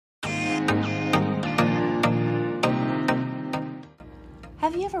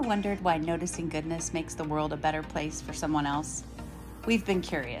Have you ever wondered why noticing goodness makes the world a better place for someone else? We've been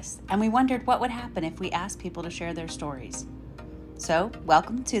curious, and we wondered what would happen if we asked people to share their stories. So,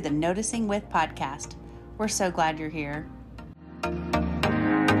 welcome to the Noticing With podcast. We're so glad you're here.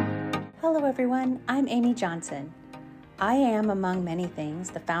 Hello everyone, I'm Amy Johnson. I am, among many things,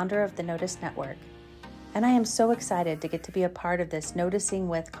 the founder of the Notice Network, and I am so excited to get to be a part of this Noticing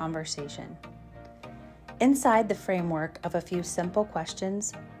With conversation. Inside the framework of a few simple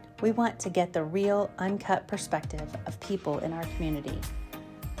questions, we want to get the real, uncut perspective of people in our community.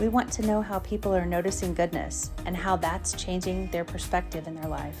 We want to know how people are noticing goodness and how that's changing their perspective in their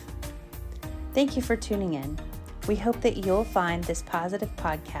life. Thank you for tuning in. We hope that you'll find this positive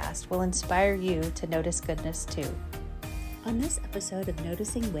podcast will inspire you to notice goodness too. On this episode of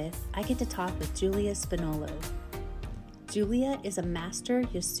Noticing With, I get to talk with Julia Spinolo. Julia is a master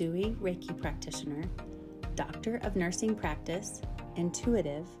Yasui Reiki practitioner, doctor of nursing practice,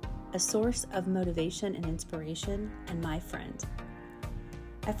 intuitive, a source of motivation and inspiration, and my friend.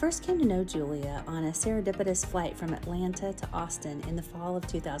 I first came to know Julia on a serendipitous flight from Atlanta to Austin in the fall of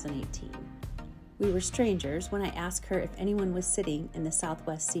 2018. We were strangers when I asked her if anyone was sitting in the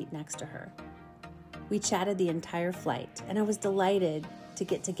southwest seat next to her. We chatted the entire flight, and I was delighted to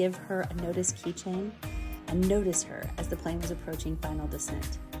get to give her a notice keychain and notice her as the plane was approaching final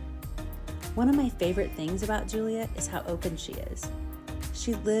descent. One of my favorite things about Julia is how open she is.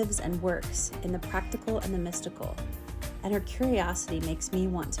 She lives and works in the practical and the mystical, and her curiosity makes me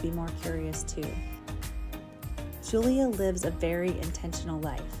want to be more curious too. Julia lives a very intentional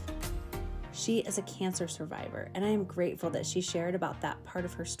life. She is a cancer survivor, and I am grateful that she shared about that part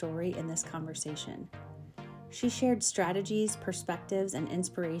of her story in this conversation. She shared strategies, perspectives, and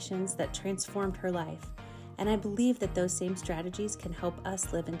inspirations that transformed her life, and I believe that those same strategies can help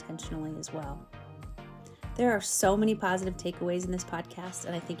us live intentionally as well. There are so many positive takeaways in this podcast,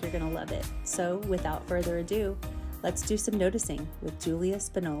 and I think you're going to love it. So without further ado, let's do some noticing with Julia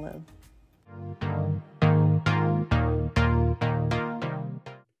Spinolo.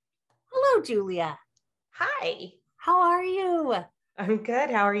 Hello, Julia. Hi. How are you? I'm good.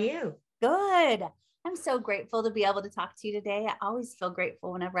 How are you? Good. I'm so grateful to be able to talk to you today. I always feel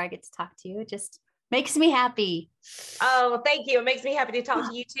grateful whenever I get to talk to you. It just makes me happy. Oh, thank you. It makes me happy to talk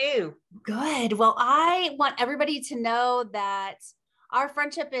to you too. Good. Well, I want everybody to know that our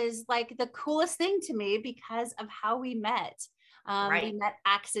friendship is like the coolest thing to me because of how we met. Right. We met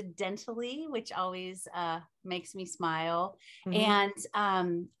accidentally, which always makes me smile. Mm-hmm.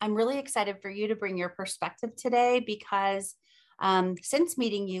 And I'm really excited for you to bring your perspective today because since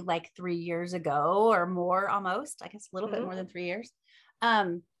meeting you like 3 years ago or more, almost, I guess a little bit more than 3 years,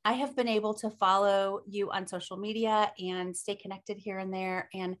 I have been able to follow you on social media and stay connected here and there.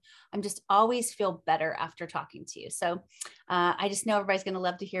 And I'm just always feel better after talking to you. So I just know everybody's going to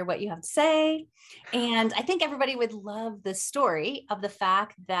love to hear what you have to say. And I think everybody would love the story of the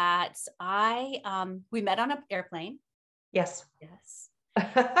fact that we met on an airplane. Yes. Yes.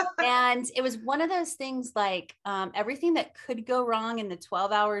 And it was one of those things like everything that could go wrong in the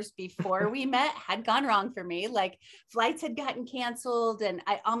 12 hours before we met had gone wrong for me. Like flights had gotten canceled and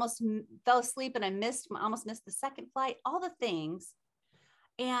I almost fell asleep and I almost missed the second flight, all the things.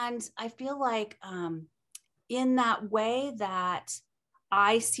 And I feel like in that way that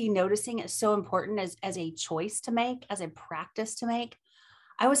I see noticing as so important as a choice to make, as a practice to make.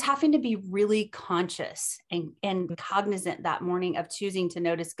 I was having to be really conscious and cognizant that morning of choosing to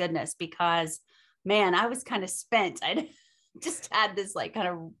notice goodness because, man, I was kind of spent. I just had this like kind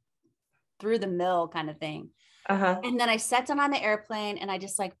of through the mill kind of thing. Uh-huh. And then I sat down on the airplane and I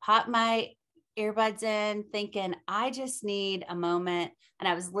just like popped my earbuds in thinking, I just need a moment. And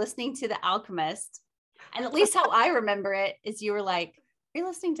I was listening to The Alchemist. And at least how I remember it is you were like, are you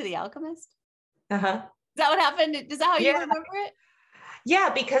listening to The Alchemist? Uh-huh. Is that what happened? Is that how you remember it?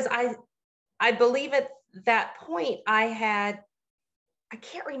 Yeah, because I believe at that point I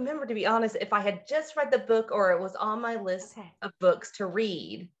can't remember, to be honest, if I had just read the book or it was on my list of books to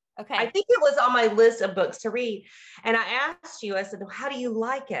read. Okay. I think it was on my list of books to read. And I asked you, I said, how do you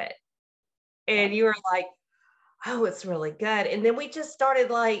like it? And you were like, oh, it's really good. And then we just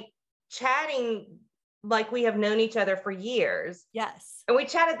started like chatting like we have known each other for years. Yes. And we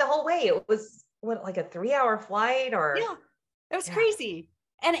chatted the whole way. It was like a 3-hour flight or yeah. It was crazy.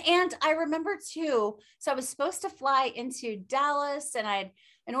 And I remember too, so I was supposed to fly into Dallas and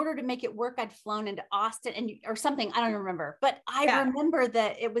in order to make it work, I'd flown into Austin or something. I don't remember, but I remember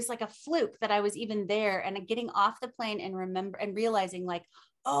that it was like a fluke that I was even there and getting off the plane and realizing like,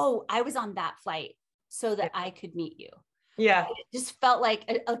 oh, I was on that flight so that I could meet you. Yeah. It just felt like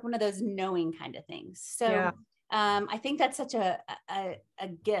one of those knowing kind of things. So I think that's such a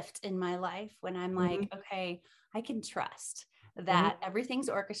gift in my life when I'm like, okay, I can trust that everything's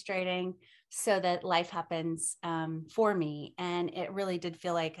orchestrating so that life happens for me. And it really did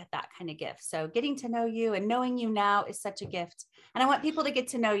feel like that kind of gift. So getting to know you and knowing you now is such a gift. And I want people to get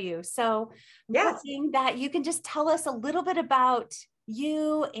to know you. So I'm hoping that you can just tell us a little bit about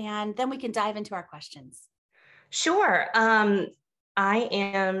you, and then we can dive into our questions. Sure. I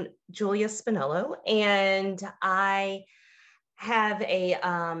am Julia Spinolo, and I have a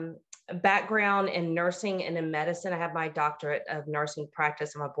background in nursing and in medicine. I have my doctorate of nursing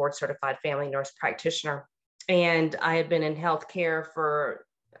practice. I'm a board certified family nurse practitioner, and I have been in healthcare for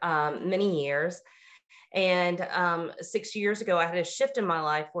many years. And 6 years ago, I had a shift in my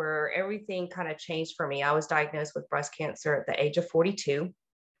life where everything kind of changed for me. I was diagnosed with breast cancer at the age of 42.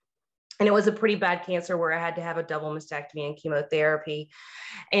 And it was a pretty bad cancer where I had to have a double mastectomy and chemotherapy.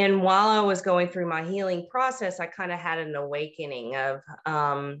 And while I was going through my healing process, I kind of had an awakening of,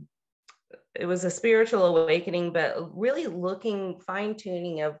 it was a spiritual awakening, but really looking, fine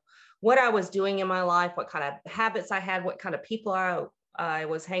tuning of what I was doing in my life, what kind of habits I had, what kind of people I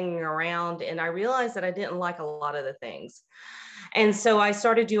was hanging around. And I realized that I didn't like a lot of the things. And so I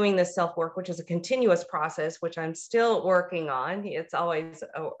started doing this self work, which is a continuous process, which I'm still working on. It's always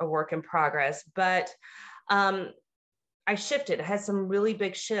a work in progress, but I shifted. I had some really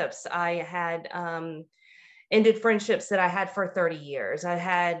big shifts. I had ended friendships that I had for 30 years. I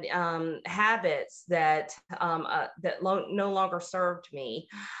had habits that no longer served me.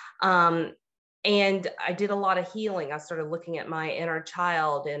 And I did a lot of healing. I started looking at my inner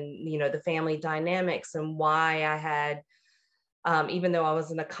child and, the family dynamics and why I had, even though I was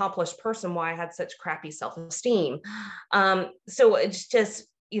an accomplished person, why I had such crappy self-esteem. So it's just,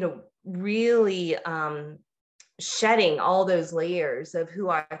 really shedding all those layers of who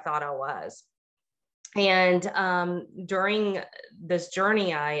I thought I was. And during this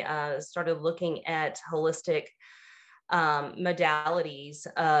journey, I started looking at holistic modalities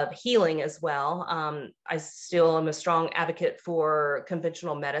of healing as well. I still am a strong advocate for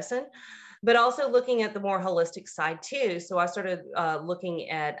conventional medicine, but also looking at the more holistic side too. So I started looking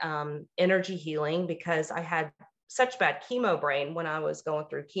at energy healing because I had such bad chemo brain when I was going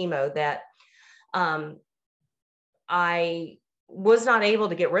through chemo that I was not able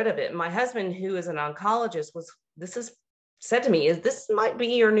to get rid of it. My husband, who is an oncologist, said to me, "Is this might be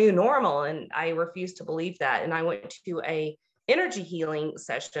your new normal?" And I refused to believe that. And I went to a energy healing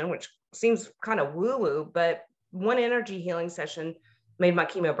session, which seems kind of woo-woo, but one energy healing session made my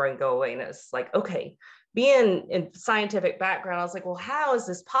chemo brain go away. And it's like, okay, being in scientific background, I was like, well, how is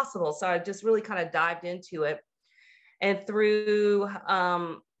this possible? So I just really kind of dived into it. And through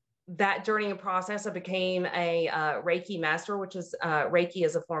that journey and process, I became a Reiki master, which is Reiki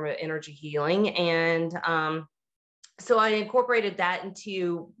is a form of energy healing. And so I incorporated that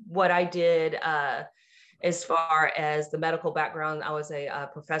into what I did as far as the medical background. I was a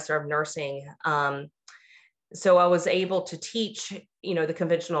professor of nursing. So I was able to teach, the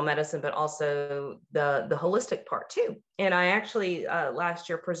conventional medicine, but also the holistic part too. And I actually last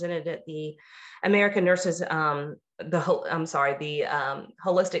year presented at the American Nurses, the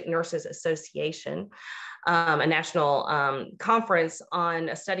Holistic Nurses Association, a national conference on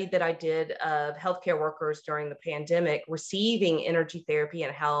a study that I did of healthcare workers during the pandemic receiving energy therapy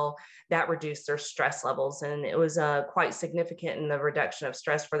and how that reduced their stress levels. And it was quite significant in the reduction of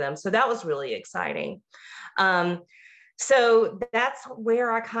stress for them. So that was really exciting. So that's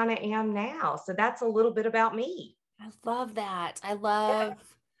where I kind of am now. So that's a little bit about me. I love that. I love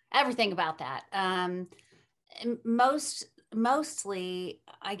everything about that. Mostly,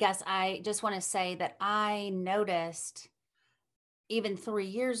 I guess I just want to say that I noticed even 3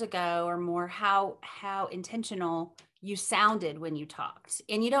 years ago or more how intentional you sounded when you talked.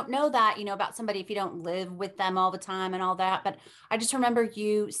 And you don't know that, about somebody if you don't live with them all the time and all that. But I just remember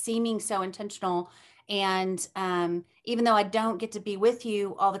you seeming so intentional. And even though I don't get to be with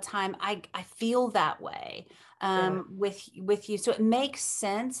you all the time, I feel that way with you. So it makes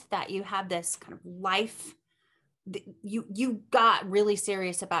sense that you have this kind of life. You got really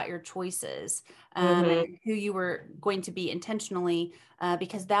serious about your choices and who you were going to be intentionally,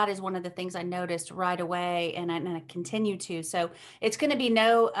 because that is one of the things I noticed right away, and I continue to. So it's going to be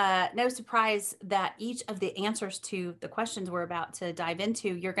no surprise that each of the answers to the questions we're about to dive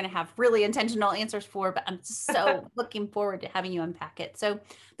into, you're going to have really intentional answers for. But I'm so looking forward to having you unpack it. So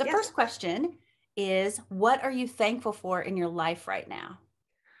the first question is, what are you thankful for in your life right now?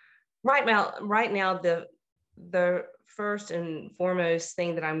 Right now, the first and foremost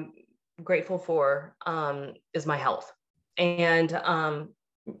thing that I'm grateful for is my health. And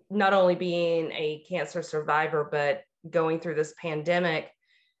not only being a cancer survivor, but going through this pandemic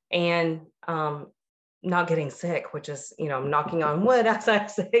and not getting sick, which is, I'm knocking on wood as I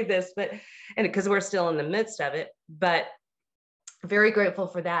say this, but, and because we're still in the midst of it, but very grateful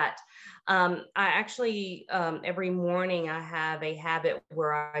for that. I actually, every morning I have a habit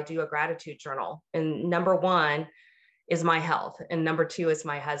where I do a gratitude journal. And number one is my health. And number two is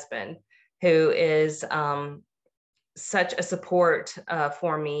my husband, who is such a support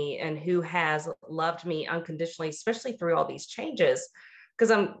for me and who has loved me unconditionally, especially through all these changes.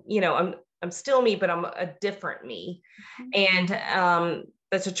 Because I'm still me, but I'm a different me. And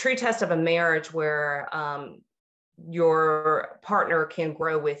that's a true test of a marriage where your partner can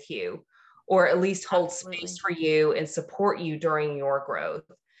grow with you, or at least hold Absolutely. space for you and support you during your growth.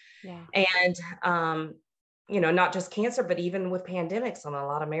 Yeah. And, not just cancer, but even with pandemics, a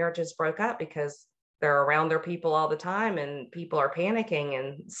lot of marriages broke up because they're around their people all the time and people are panicking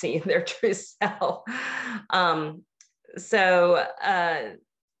and seeing their true self. So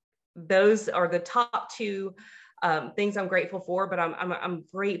those are the top two things I'm grateful for, but I'm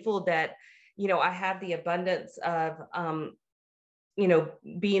grateful that, I have the abundance of,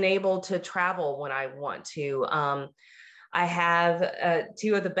 being able to travel when I want to. I have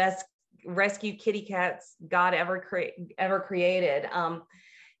two of the best rescue kitty cats God ever created.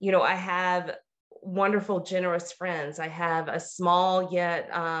 I have wonderful, generous friends. I have a small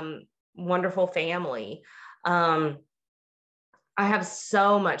yet wonderful family. I have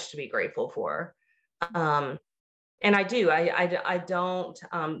so much to be grateful for. And I do. I don't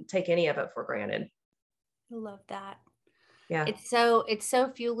take any of it for granted. I love that. Yeah. It's so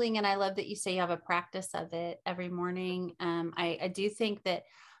fueling. And I love that you say you have a practice of it every morning. I do think that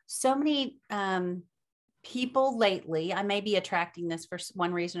so many people lately, I may be attracting this for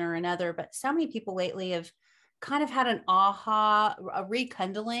one reason or another, but so many people lately have kind of had a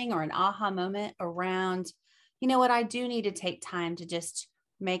rekindling or an aha moment around, you know what, I do need to take time to just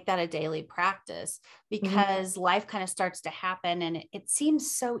make that a daily practice, because life kind of starts to happen and it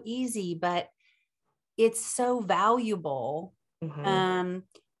seems so easy, but it's so valuable.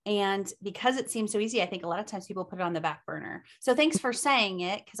 And because it seems so easy, I think a lot of times people put it on the back burner. So thanks for saying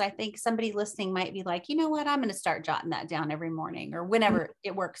it, because I think somebody listening might be like, you know what, I'm going to start jotting that down every morning or whenever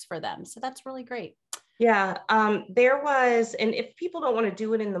it works for them. So that's really great. Yeah. There was, and if people don't want to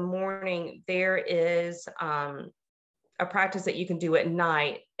do it in the morning, there is a practice that you can do at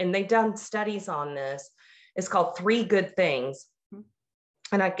night. And they've done studies on this. It's called 3 Good Things.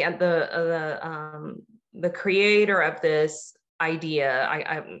 And I get the creator of this idea,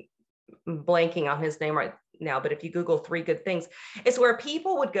 I'm blanking on his name right now, but if you Google 3 Good Things, it's where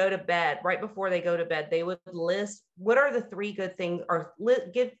people would go to bed. Right before they go to bed, they would list what are the 3 good things, or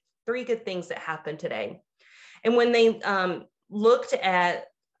give 3 good things that happened today. And when they looked at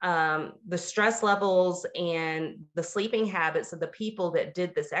the stress levels and the sleeping habits of the people that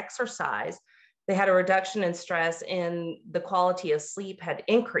did this exercise, they had a reduction in stress and the quality of sleep had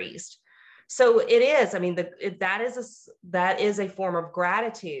increased. So it is, I mean, that is a form of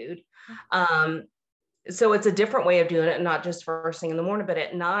gratitude. So it's a different way of doing it, not just first thing in the morning, but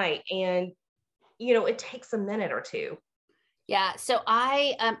at night. And, it takes a minute or two. Yeah. So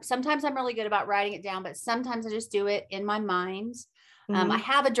I, sometimes I'm really good about writing it down, but sometimes I just do it in my mind. I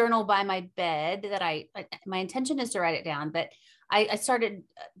have a journal by my bed that my intention is to write it down, but I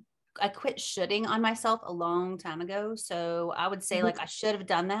quit shoulding on myself a long time ago. So I would say like, I should have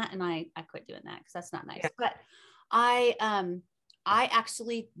done that. And I quit doing that because that's not nice. Yeah. But I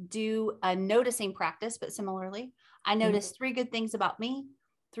actually do a noticing practice, but similarly, I notice 3 good things about me,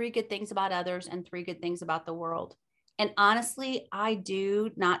 3 good things about others, and 3 good things about the world. And honestly, I do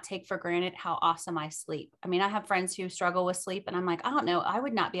not take for granted how awesome I sleep. I mean, I have friends who struggle with sleep and I'm like, I don't know, I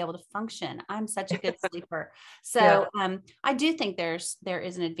would not be able to function. I'm such a good sleeper. So I do think there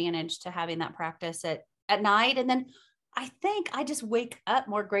is an advantage to having that practice at night. And then I think I just wake up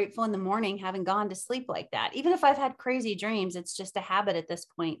more grateful in the morning, having gone to sleep like that. Even if I've had crazy dreams, it's just a habit at this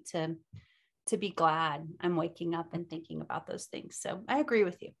point to be glad I'm waking up and thinking about those things. So I agree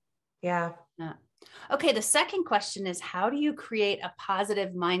with you. Yeah. Okay. The second question is, how do you create a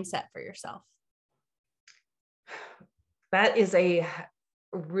positive mindset for yourself? That is a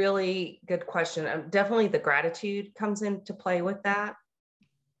really good question. Definitely the gratitude comes into play with that.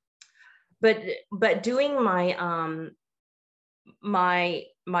 But doing my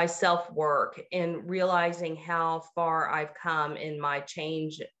self-work and realizing how far I've come in my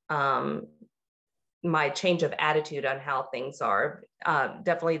change of attitude on how things are,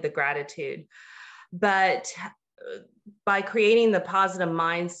 definitely the gratitude. But by creating the positive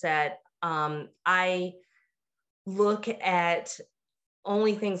mindset, I look at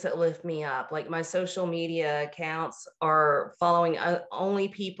only things that lift me up. Like my social media accounts are following only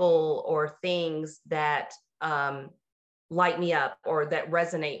people or things that light me up or that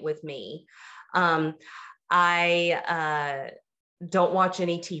resonate with me. I don't watch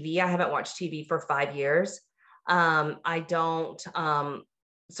any TV. I haven't watched TV for 5 years. I don't,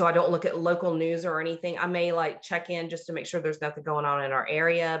 so I don't look at local news or anything. I may like check in just to make sure there's nothing going on in our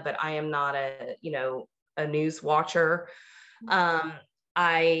area, but I am not a news watcher.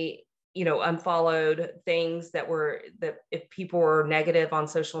 I, unfollowed things that if people were negative on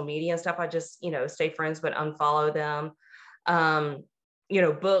social media and stuff, I just, stay friends, but unfollow them.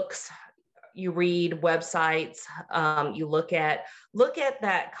 Books, you read, websites, you look at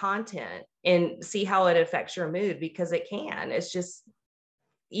that content and see how it affects your mood, because it can. It's just,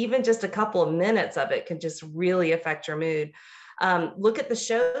 even just a couple of minutes of it can just really affect your mood. Look at the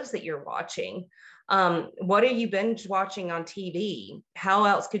shows that you're watching. What are you binge watching on TV? How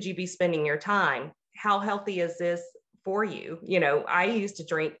else could you be spending your time? How healthy is this for you? I used to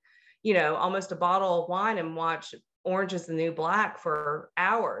drink, almost a bottle of wine and watch Orange is the New Black for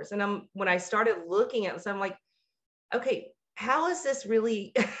hours. And when I started looking at this, I'm like, okay, how is this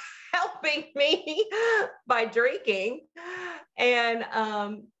really helping me by drinking and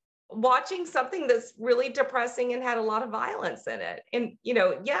watching something that's really depressing and had a lot of violence in it? And,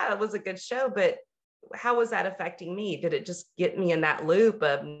 yeah, it was a good show, but how was that affecting me? Did it just get me in that loop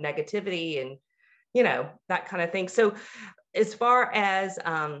of negativity and, that kind of thing? So as far as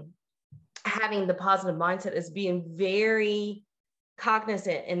having the positive mindset, is being very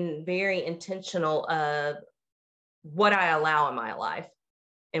cognizant and very intentional of what I allow in my life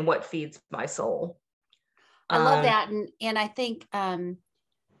and what feeds my soul. I love that. And I think from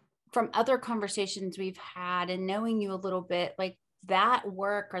other conversations we've had and knowing you a little bit, like that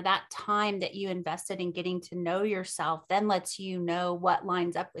work or that time that you invested in getting to know yourself then lets you know what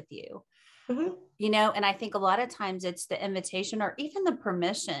lines up with you. Mm-hmm. And I think a lot of times it's the invitation or even the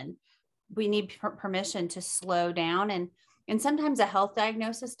permission. We need permission to slow down. And sometimes a health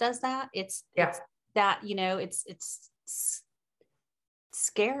diagnosis does that. It's that, it's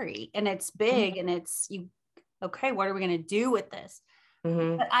scary and it's big, mm-hmm. and okay, what are we going to do with this?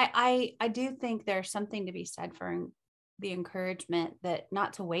 Mm-hmm. But I do think there's something to be said for the encouragement that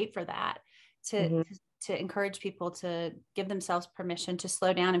not to wait for that, to encourage people to give themselves permission to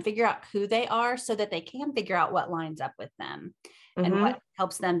slow down and figure out who they are so that they can figure out what lines up with them, mm-hmm. and what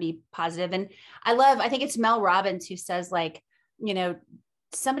helps them be positive. And I think it's Mel Robbins who says, like,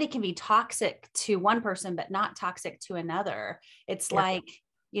 somebody can be toxic to one person, but not toxic to another. It's like,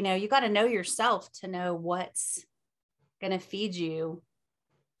 you got to know yourself to know what's going to feed you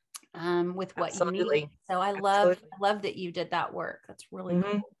with what Absolutely. you need. So I love that you did that work. That's really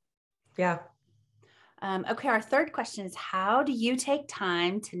mm-hmm. cool. Yeah. Okay. Our third question is, how do you take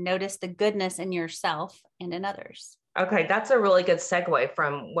time to notice the goodness in yourself and in others? Okay. That's a really good segue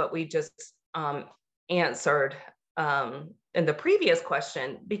from what we just answered in the previous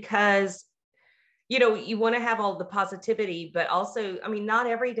question, because, you want to have all the positivity, but also, not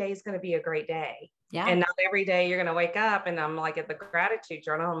every day is going to be a great day. Yeah. And not every day you're going to wake up and I'm like at the gratitude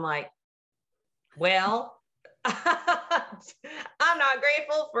journal, I'm like, well, I'm not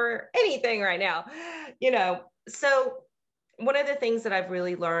grateful for anything right now, So one of the things that I've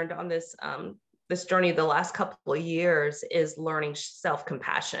really learned on this, this journey the last couple of years is learning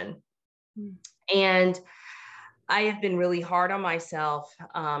self-compassion. And I have been really hard on myself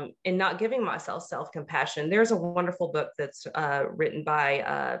in not giving myself self-compassion. There's a wonderful book that's written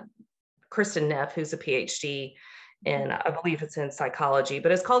by Kristen Neff, who's a PhD, and I believe it's in psychology,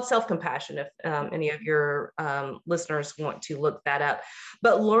 but it's called Self-Compassion, if any of your listeners want to look that up.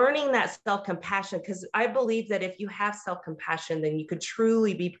 But learning that self-compassion, because I believe that if you have self-compassion, then you could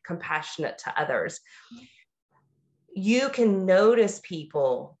truly be compassionate to others. You can notice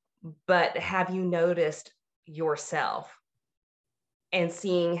people, but have you noticed yourself and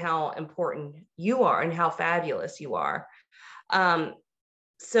seeing how important you are and how fabulous you are?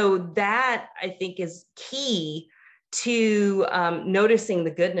 So that, I think, is key to noticing the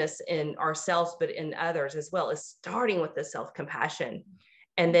goodness in ourselves, but in others as well, as starting with the self-compassion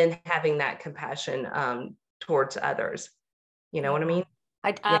and then having that compassion towards others. You know what I mean?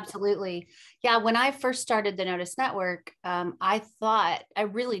 Absolutely. Yeah. When I first started the Notice Network, I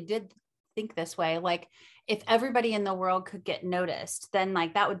really did think this way. Like, if everybody in the world could get noticed, then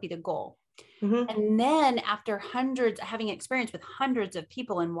like that would be the goal. Mm-hmm. And then after having experience with hundreds of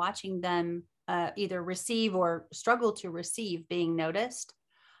people and watching them either receive or struggle to receive being noticed,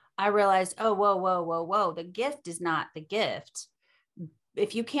 I realized, oh, whoa. The gift is not the gift.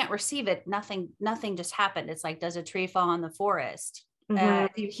 If you can't receive it, nothing just happened. It's like, does a tree fall in the forest?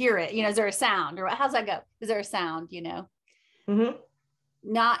 Mm-hmm. You hear it, is there a sound, or how's that go? Is there a sound, Mm-hmm.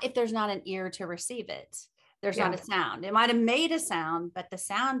 not if there's not an ear to receive it. There's not a sound. It might've made a sound, but the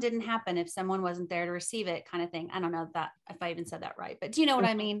sound didn't happen if someone wasn't there to receive it, kind of thing. I don't know if I even said that right, but do you know what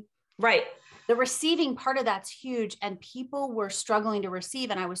I mean? Right. The receiving part of that's huge, and people were struggling to receive.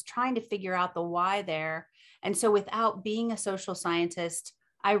 And I was trying to figure out the why there. And so without being a social scientist,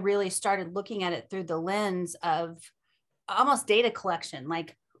 I really started looking at it through the lens of almost data collection.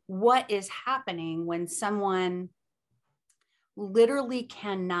 Like, what is happening when someone literally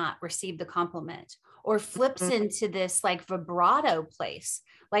cannot receive the compliment or flips into this like vibrato place?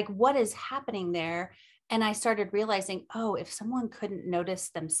 Like, what is happening there? And I started realizing, oh, if someone couldn't notice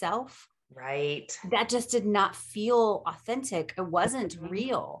themselves, right, that just did not feel authentic. It wasn't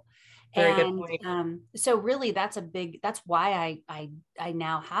real. Very good And point. so really that's why I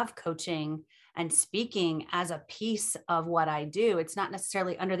now have coaching and speaking as a piece of what I do. It's not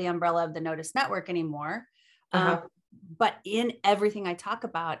necessarily under the umbrella of the Notice Network anymore. But in everything I talk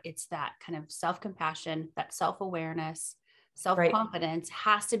about, it's that kind of self-compassion, that self-awareness, self-confidence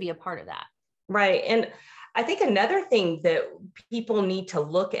has to be a part of that. Right. And I think another thing that people need to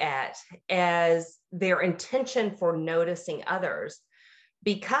look at as their intention for noticing others,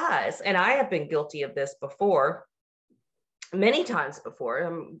 because, and I have been guilty of this before, many times before.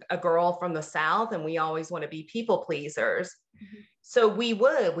 I'm a girl from the South and we always want to be people pleasers. Mm-hmm. So we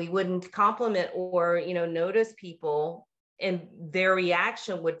wouldn't compliment or, notice people, and their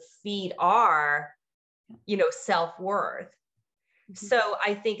reaction would feed our, self-worth. Mm-hmm. So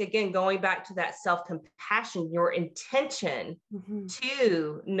I think, again, going back to that self-compassion, your intention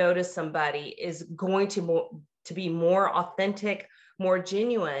to notice somebody is going to be more authentic, more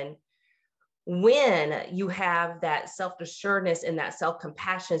genuine when you have that self-assuredness and that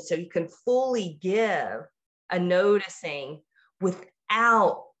self-compassion, so you can fully give a noticing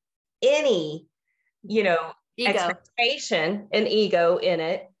without any, ego, expectation and ego in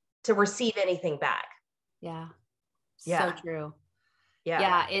it to receive anything back. Yeah. Yeah. So true.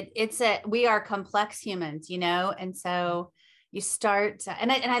 Yeah. We are complex humans, and so you start,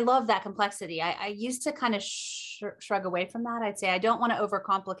 and I love that complexity. I used to kind of shrug away from that. I'd say, I don't want to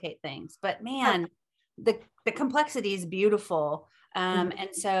overcomplicate things, but man, the complexity is beautiful. And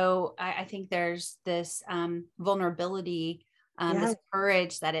so I think there's this vulnerability, this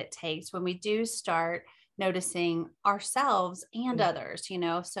courage that it takes when we do start noticing ourselves and others,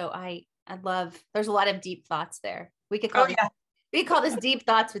 so I love, there's a lot of deep thoughts there. We could call we call this Deep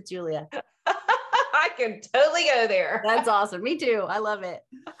Thoughts with Julia. I can totally go there. That's awesome. Me too. I love it.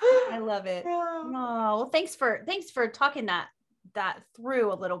 I love it. Oh, well, thanks for talking that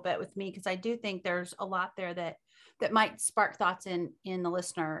through a little bit with me, because I do think there's a lot there that might spark thoughts in the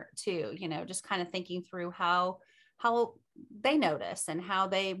listener too, just kind of thinking through how they notice and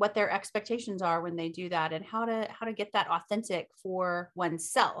what their expectations are when they do that, and how to get that authentic for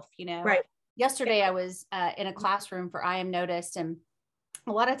oneself, Right. Yesterday, I was in a classroom for I Am Noticed, and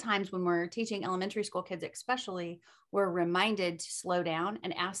a lot of times when we're teaching elementary school kids, especially, we're reminded to slow down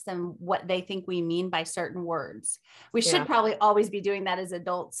and ask them what they think we mean by certain words. We should probably always be doing that as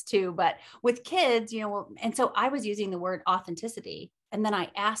adults too, but with kids, and so I was using the word authenticity. And then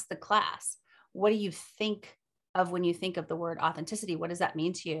I asked the class, what do you think of when you think of the word authenticity? What does that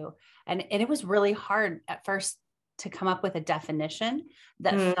mean to you? And it was really hard at first to come up with a definition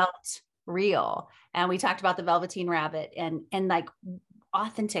that felt real. And we talked about the Velveteen Rabbit and like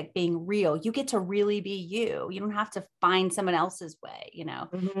authentic, being real. You get to really be you. You don't have to find someone else's way,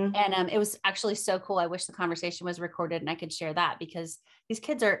 And it was actually so cool. I wish the conversation was recorded and I could share that, because these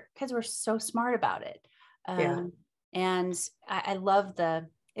kids were so smart about it. And I love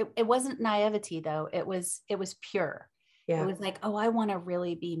it wasn't naivety though. It was pure. It was like, oh, I want to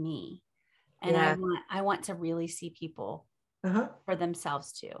really be me. And I want to really see people for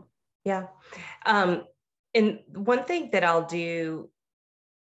themselves too. Yeah. And one thing that I'll do,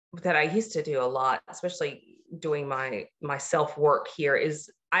 that I used to do a lot, especially doing my self-work here, is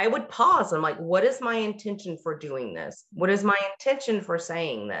I would pause. I'm like, what is my intention for doing this? What is my intention for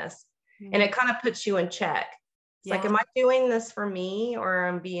saying this? And it kind of puts you in check. It's like, am I doing this for me, or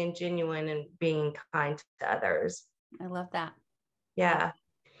I'm being genuine and being kind to others? I love that. Yeah.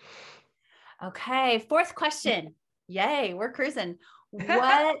 Okay. 4th question. Yay. We're cruising.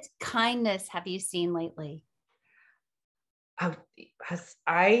 What kindness have you seen lately?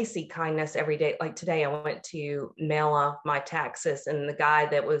 I see kindness every day. Like today, I went to mail off my taxes, and the guy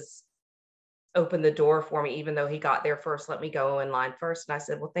that was opened the door for me, even though he got there first, let me go in line first. And I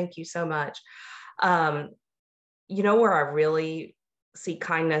said, well, thank you so much. Where I really see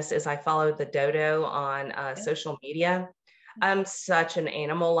kindness is I followed the dodo on social media. I'm such an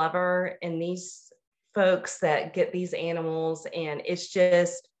animal lover, and these folks that get these animals, and it's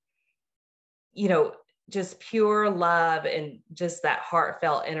just, you know, just pure love and just that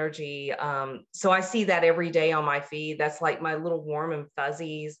heartfelt energy. So I see that every day on my feed. That's like my little warm and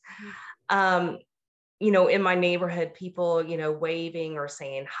fuzzies. Um, you know, in my neighborhood, people, you know, waving or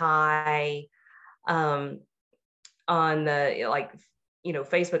saying hi. Um, on the, like, you know,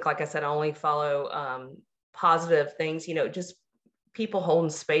 Facebook, like I said, I only follow positive things, you know, just people holding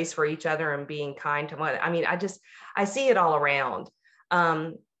space for each other and being kind to one. I mean, I see it all around.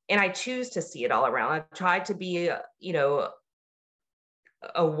 And I choose to see it all around. I try to be, you know,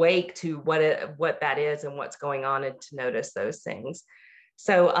 awake to what that is and what's going on, and to notice those things.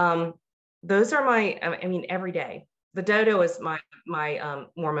 So those are my, I mean, every day. The dodo is my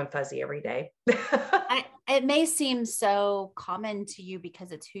warm and fuzzy every day. It may seem so common to you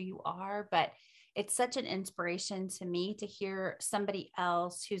because it's who you are, but it's such an inspiration to me to hear somebody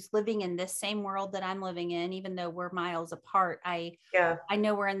else who's living in this same world that I'm living in, even though we're miles apart. Yeah. I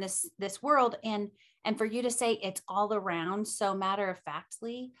know we're in this world, and for you to say it's all around so matter of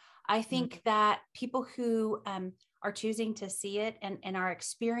factly, I think that people who are choosing to see it and are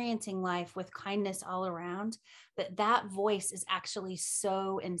experiencing life with kindness all around, that voice is actually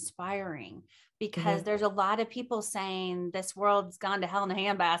so inspiring, because there's a lot of people saying this world's gone to hell in a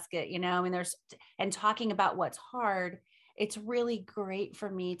handbasket, you know, I mean, and talking about what's hard. It's really great for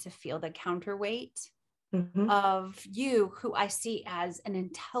me to feel the counterweight of you, who I see as an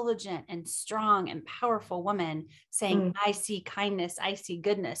intelligent and strong and powerful woman, saying, I see kindness, I see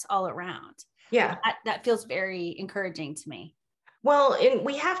goodness all around. Yeah. That feels very encouraging to me. Well, and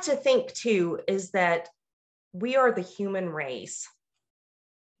we have to think too, is that we are the human race.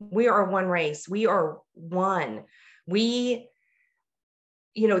 We are one race. We are one. We,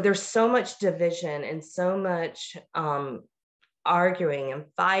 you know, there's so much division and so much arguing and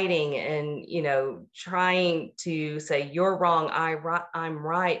fighting and, you know, trying to say you're wrong, I'm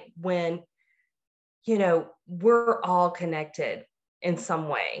right, when, you know, we're all connected in some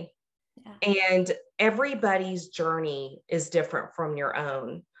way. Yeah. And everybody's journey is different from your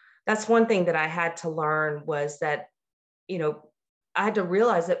own. That's one thing that I had to learn, was that, you know, I had to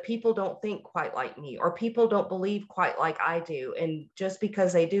realize that people don't think quite like me, or people don't believe quite like I do. And just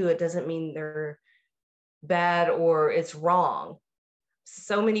because they do, it doesn't mean they're bad or it's wrong.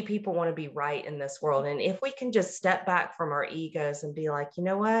 So many people want to be right in this world. And if we can just step back from our egos and be like, you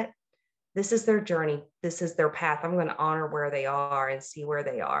know what? This is their journey. This is their path. I'm going to honor where they are and see where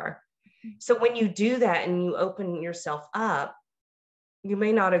they are. So when you do that and you open yourself up, you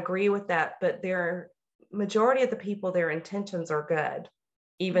may not agree with that, but their majority of the people, their intentions are good,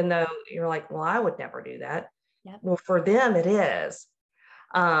 even though you're like, well, I would never do that. Yep. Well, for them, it is.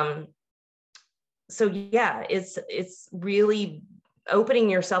 So yeah, it's really opening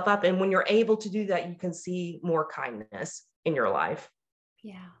yourself up. And when you're able to do that, you can see more kindness in your life.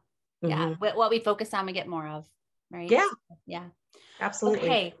 Yeah. Yeah. What we focus on, we get more of, right? Yeah. Yeah. Absolutely.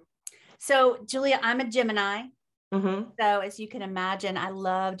 Okay. So Julia, I'm a Gemini. So as you can imagine, I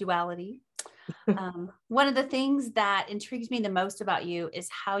love duality. One of the things that intrigues me the most about you is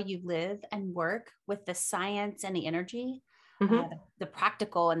how you live and work with the science and the energy, the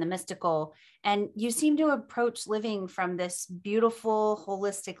practical and the mystical. And you seem to approach living from this beautiful,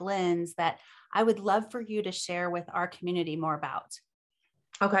 holistic lens that I would love for you to share with our community more about.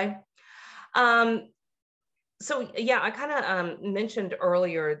 Okay. So yeah, I kind of mentioned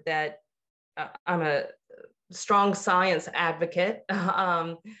earlier that I'm a strong science advocate.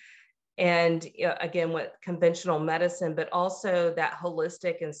 And again, with conventional medicine, but also that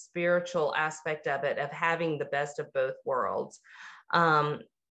holistic and spiritual aspect of it, of having the best of both worlds.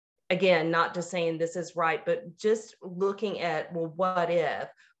 Again, not just saying this is right, but just looking at, well, what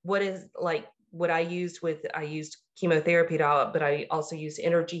is like what I used chemotherapy, but I also use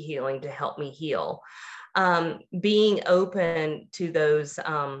energy healing to help me heal. Being open to those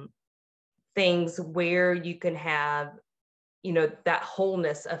things where you can have, you know, that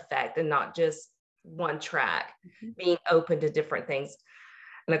wholeness effect and not just one track, being open to different things.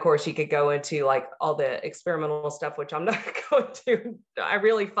 And of course you could go into like all the experimental stuff, which I'm not going to. I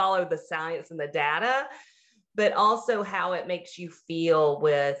really follow the science and the data, but also how it makes you feel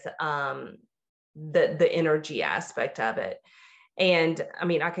with the energy aspect of it. And I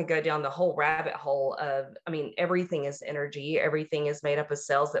mean, I could go down the whole rabbit hole of, I mean, everything is energy. Everything is made up of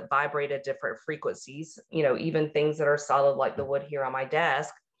cells that vibrate at different frequencies, you know, even things that are solid, like the wood here on my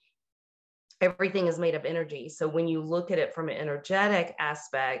desk, everything is made of energy. So when you look at it from an energetic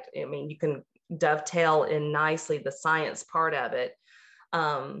aspect, I mean, you can dovetail in nicely the science part of it,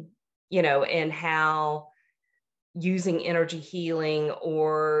 you know, and how using energy healing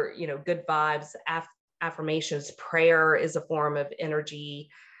or, good vibes, affirmations, prayer is a form of energy,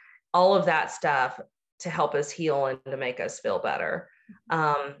 all of that stuff to help us heal and to make us feel better.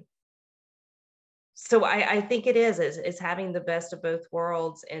 So I think it is having the best of both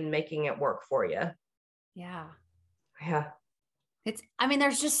worlds and making it work for you. Yeah. Yeah.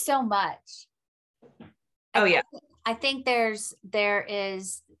 There's just so much. I think there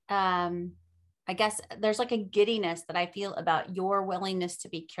is, I guess there's like a giddiness that I feel about your willingness to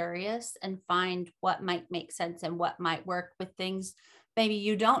be curious and find what might make sense and what might work with things maybe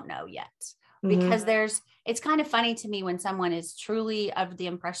you don't know yet. Because it's kind of funny to me when someone is truly of the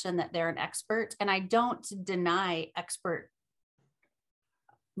impression that they're an expert, and I don't deny expert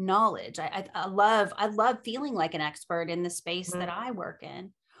knowledge. I love feeling like an expert in the space that I work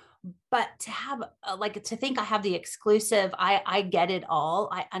in. But to have to think I have the exclusive, I get it all,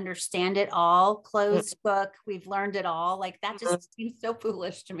 I understand it all, closed book, we've learned it all, like that just seems so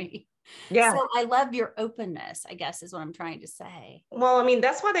foolish to me. Yeah. So I love your openness, I guess is what I'm trying to say. Well,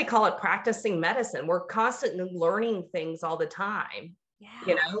 that's why they call it practicing medicine. We're constantly learning things all the time.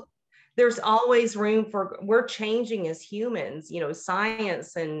 Yeah. There's always room we're changing as humans,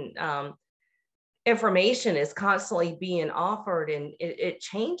 science and information is constantly being offered, and it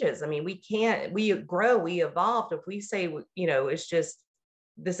changes. We grow, we evolve. If we say, it's just,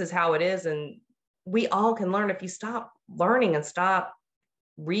 this is how it is, and we all can learn. If you stop learning and stop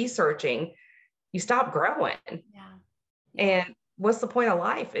researching, you stop growing. Yeah. And what's the point of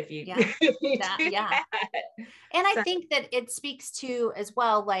life if you, if you do that? And I think that it speaks to as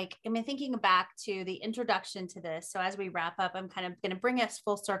well, thinking back to the introduction to this. So as we wrap up, I'm kind of going to bring us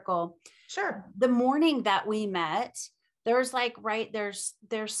full circle. Sure. The morning that we met, there's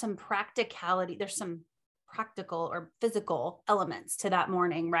there's some practicality. There's some practical or physical elements to that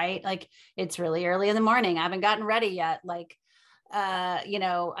morning, right? Like it's really early in the morning. I haven't gotten ready yet.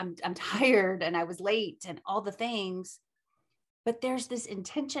 I'm tired and I was late and all the things. But there's this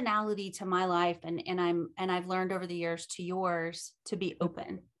intentionality to my life, and I've learned over the years to yours to be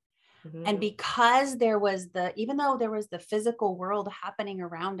open. Mm-hmm. And because even though there was the physical world happening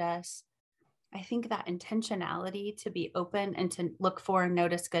around us, I think that intentionality to be open and to look for and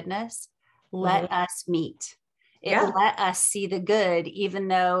notice goodness let us meet. It let us see the good, even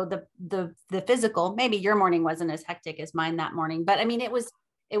though the physical, maybe your morning wasn't as hectic as mine that morning, but it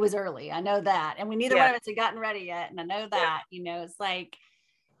was early. I know that. And we neither one of us had gotten ready yet. And I know that, it's like,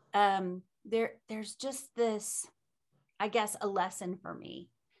 there's just this, I guess, a lesson for me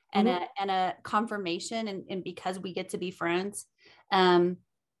and a confirmation. And because we get to be friends, in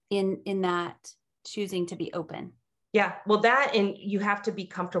that choosing to be open. Yeah. Well, that, and you have to be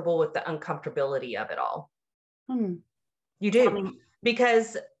comfortable with the uncomfortability of it all. You do.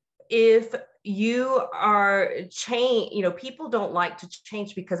 Because if you are people don't like to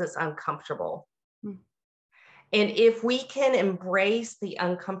change because it's uncomfortable. And if we can embrace the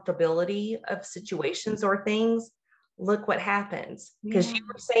uncomfortability of situations or things, look what happens. Because you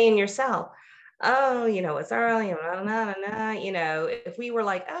were saying yourself, oh, it's early, if we were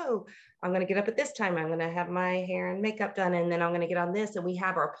like, oh, I'm going to get up at this time, I'm going to have my hair and makeup done, and then I'm going to get on this, and we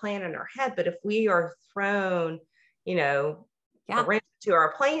have our plan in our head. But if we are thrown, a wrench to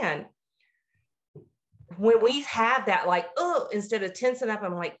our plan, when we have that, instead of tensing up,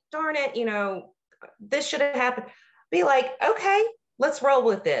 I'm like, darn it, this should have happened. Be like, okay, let's roll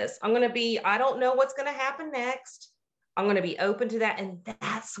with this. I don't know what's going to happen next. I'm going to be open to that. And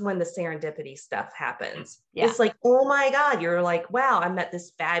that's when the serendipity stuff happens. Yeah. It's like, oh my God, you're like, wow, I met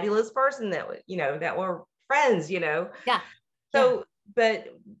this fabulous person that we're friends, Yeah. So, but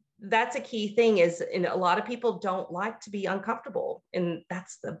that's a key thing and a lot of people don't like to be uncomfortable. And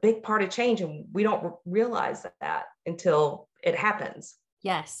that's the big part of change. And we don't realize that until it happens.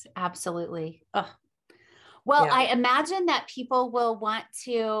 Yes, absolutely. Ugh. Well, I imagine that people will want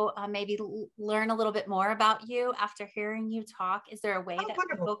to maybe learn a little bit more about you after hearing you talk. Is there a way that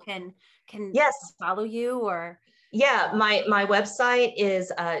people can follow you or? Yeah, my website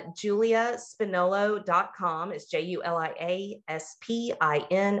is juliaspinolo.com. It's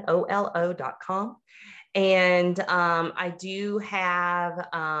JuliaSpinolo.com. And I do have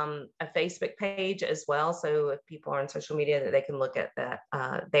a Facebook page as well. So if people are on social media, that they can look at that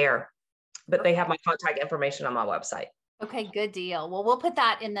there. But they have my contact information on my website. Okay, good deal. Well, we'll put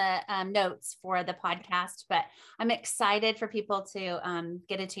that in the notes for the podcast, but I'm excited for people to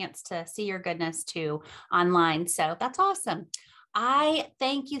get a chance to see your goodness too online. So that's awesome. I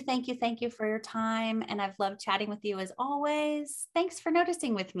thank you for your time. And I've loved chatting with you as always. Thanks for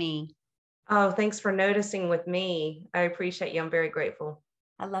noticing with me. Oh, thanks for noticing with me. I appreciate you. I'm very grateful.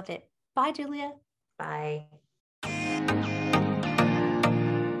 I love it. Bye, Julia. Bye.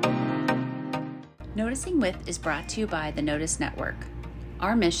 Noticing With is brought to you by the Notice Network.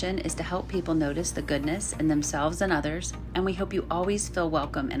 Our mission is to help people notice the goodness in themselves and others, and we hope you always feel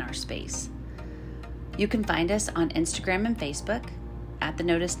welcome in our space. You can find us on Instagram and Facebook at the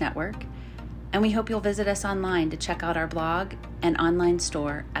Notice Network, and we hope you'll visit us online to check out our blog and online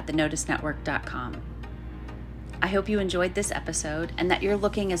store at thenoticenetwork.com. I hope you enjoyed this episode and that you're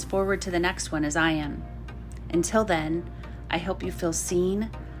looking as forward to the next one as I am. Until then, I hope you feel seen,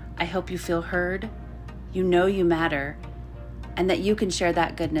 I hope you feel heard, you know you matter, and that you can share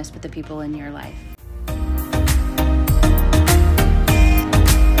that goodness with the people in your life.